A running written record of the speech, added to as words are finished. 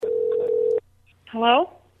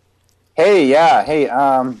Hello? Yeah,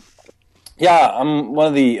 I'm one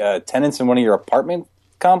of the tenants in one of your apartment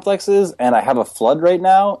complexes, and I have a flood right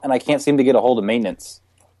now, and I can't seem to get a hold of maintenance.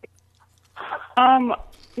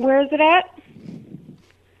 Where is it at?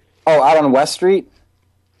 Oh, out on West Street?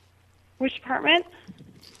 Which apartment?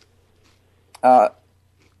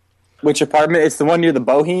 Which apartment? It's the one near the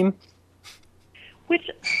Boheme? Which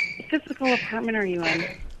physical apartment are you in?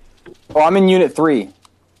 Oh, I'm in Unit 3.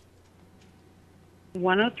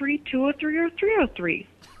 103, 203, or 303?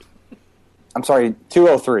 I'm sorry,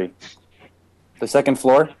 203. The second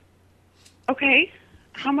floor? Okay.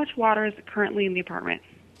 How much water is currently in the apartment?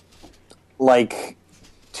 Like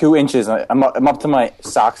 2 inches. I'm up to my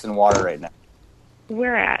socks in water right now.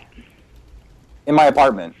 Where at? In my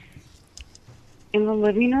apartment. In the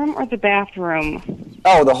living room or the bathroom?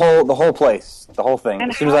 Oh, the whole place. The whole thing.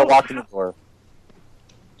 And as soon as I walked in the door.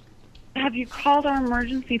 Have you called our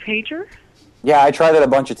emergency pager? Yeah, I tried it a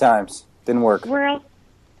bunch of times. Didn't work. Where else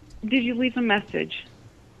did you leave a message?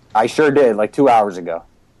 I sure did, like 2 hours ago.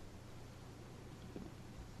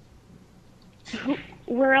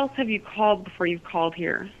 Where else have you called before you called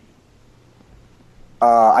here?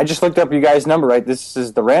 I just looked up you guys' number, right? This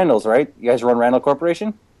is the Randalls, right? You guys run Randall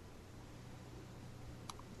Corporation?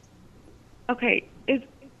 Okay.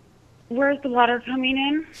 Where's the water coming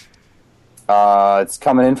in? It's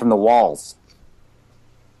coming in from the walls.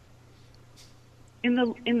 In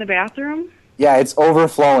the bathroom? Yeah, it's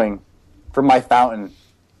overflowing from my fountain.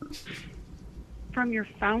 From your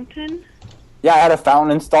fountain? Yeah, I had a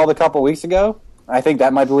fountain installed a couple weeks ago. I think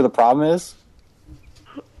that might be where the problem is.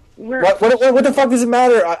 What the fuck does it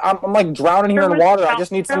matter? I'm like drowning here in water. I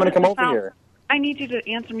just need someone to come over here. I need you to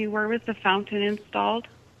answer me. Where was the fountain installed?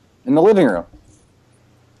 In the living room.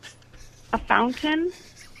 A fountain?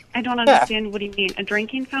 I don't understand. What do you mean? A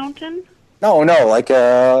drinking fountain? No, like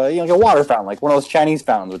a water fountain, like one of those Chinese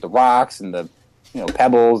fountains with the rocks and the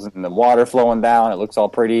pebbles and the water flowing down. It looks all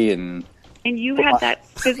pretty and. And you had that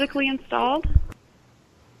physically installed?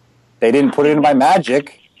 They didn't put it in by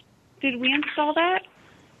magic. Did we install that?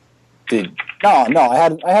 No.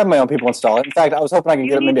 I had my own people install it. In fact, I was hoping I could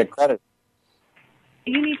get them maybe a credit.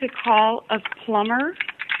 You need to call a plumber.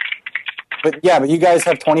 But you guys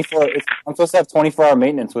have 24. I'm supposed to have 24-hour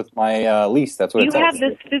maintenance with my lease. That's what it says. You have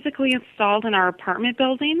this physically installed in our apartment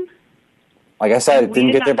building? Like I said, it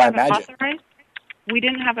didn't get there by magic. We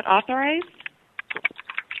didn't have it authorized?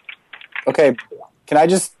 Okay, can I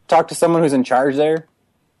just talk to someone who's in charge there?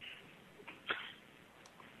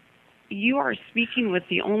 You are speaking with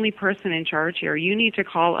the only person in charge here. You need to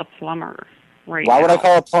call a plumber right now. Why would I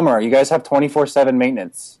call a plumber? You guys have 24/7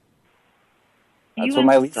 maintenance. That's what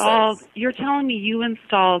my lease says. You're telling me you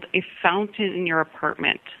installed a fountain in your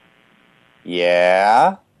apartment?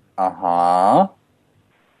 Yeah. Uh-huh.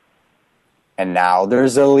 And now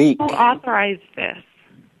there's a leak. Who authorized this?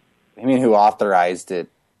 I mean, who authorized it?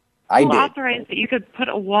 I did. Who authorized that you could put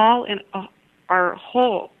a wall in a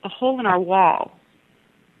hole in our wall?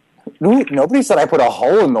 Nobody said I put a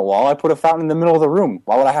hole in the wall. I put a fountain in the middle of the room.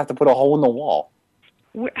 Why would I have to put a hole in the wall?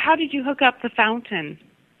 How did you hook up the fountain?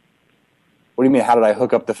 What do you mean, how did I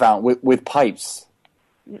hook up the fountain? With pipes.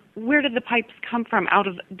 Where did the pipes come from?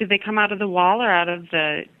 Did they come out of the wall or out of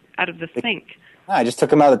the sink? I just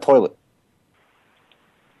took them out of the toilet.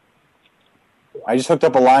 I just hooked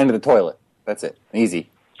up a line to the toilet. That's it. Easy.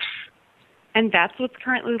 And that's what's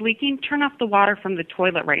currently leaking? Turn off the water from the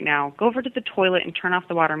toilet right now. Go over to the toilet and turn off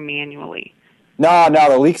the water manually. No,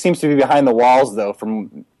 the leak seems to be behind the walls though,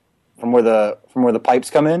 from where the pipes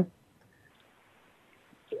come in.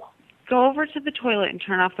 Go over to the toilet and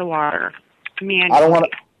turn off the water manually.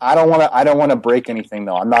 I don't want to break anything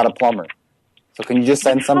though. I'm not a plumber. So can you just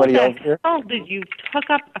send somebody over here? How did you hook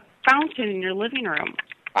up a fountain in your living room?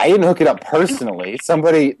 I didn't hook it up personally.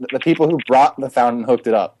 The people who brought the fountain hooked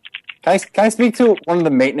it up. Can I speak to one of the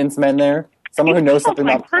maintenance men there? Someone who knows something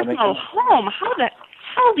about plumbing? My personal home. How the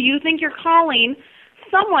hell do you think you're calling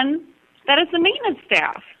someone that is the maintenance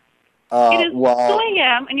staff? It is 2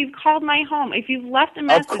 a.m. and you've called my home. If you've left a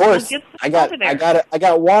message, of course, I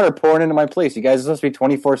got water pouring into my place. You guys are supposed to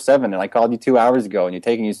be 24/7, and I called you 2 hours ago, and you're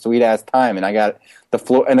taking your sweet ass time, and I got the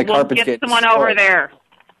floor and the carpets get getting someone over there.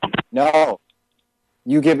 No,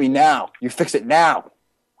 you get me now. You fix it now.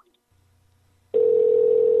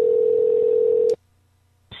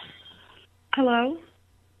 Hello?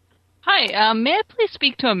 Hi, may I please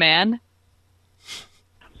speak to a man?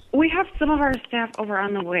 We have some of our staff over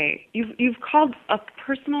on the way. You've called a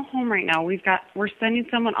personal home right now. We're sending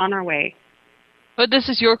someone on our way. But this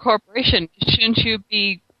is your corporation. Shouldn't you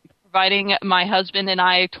be providing my husband and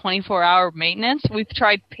I 24-hour maintenance? We've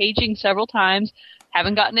tried paging several times.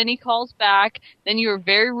 Haven't gotten any calls back. Then you were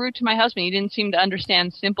very rude to my husband. You didn't seem to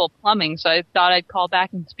understand simple plumbing, so I thought I'd call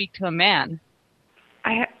back and speak to a man.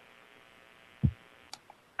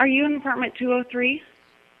 Are you in apartment 203?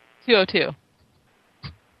 202.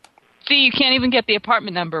 See, you can't even get the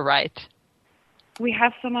apartment number right. We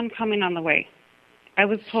have someone coming on the way. I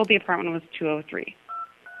was told the apartment was 203.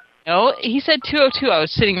 No, he said 202. I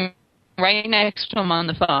was sitting right next to him on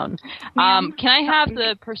the phone. Can I have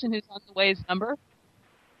the person who's on the way's number?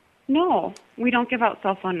 No, we don't give out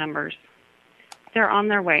cell phone numbers. They're on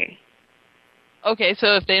their way. Okay,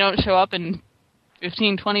 so if they don't show up in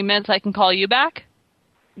 15, 20 minutes, I can call you back?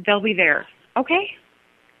 They'll be there. Okay?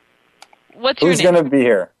 What's your name? Who's going to be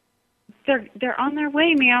here? They're on their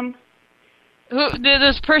way, ma'am.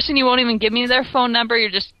 This person, you won't even give me their phone number? You're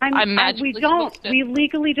just, I'm magically we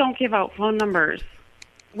legally don't give out phone numbers.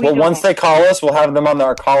 Once they call us, we'll have them on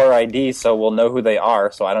our caller ID, so we'll know who they are.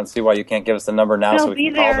 So I don't see why you can't give us the number now so we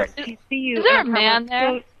can call them. Is there a man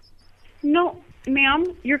there? No,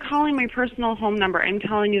 ma'am. You're calling my personal home number. I'm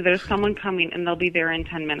telling you there's someone coming, and they'll be there in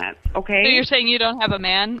 10 minutes, okay? So you're saying you don't have a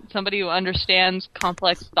man? Somebody who understands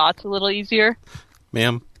complex thoughts a little easier?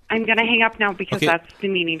 Ma'am? I'm going to hang up now because that's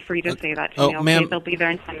demeaning for you to say that to me, okay? Ma'am, they'll be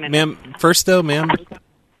there in 10 minutes. Ma'am, first though, ma'am...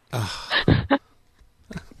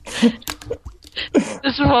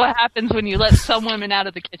 This is what happens when you let some women out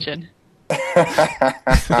of the kitchen.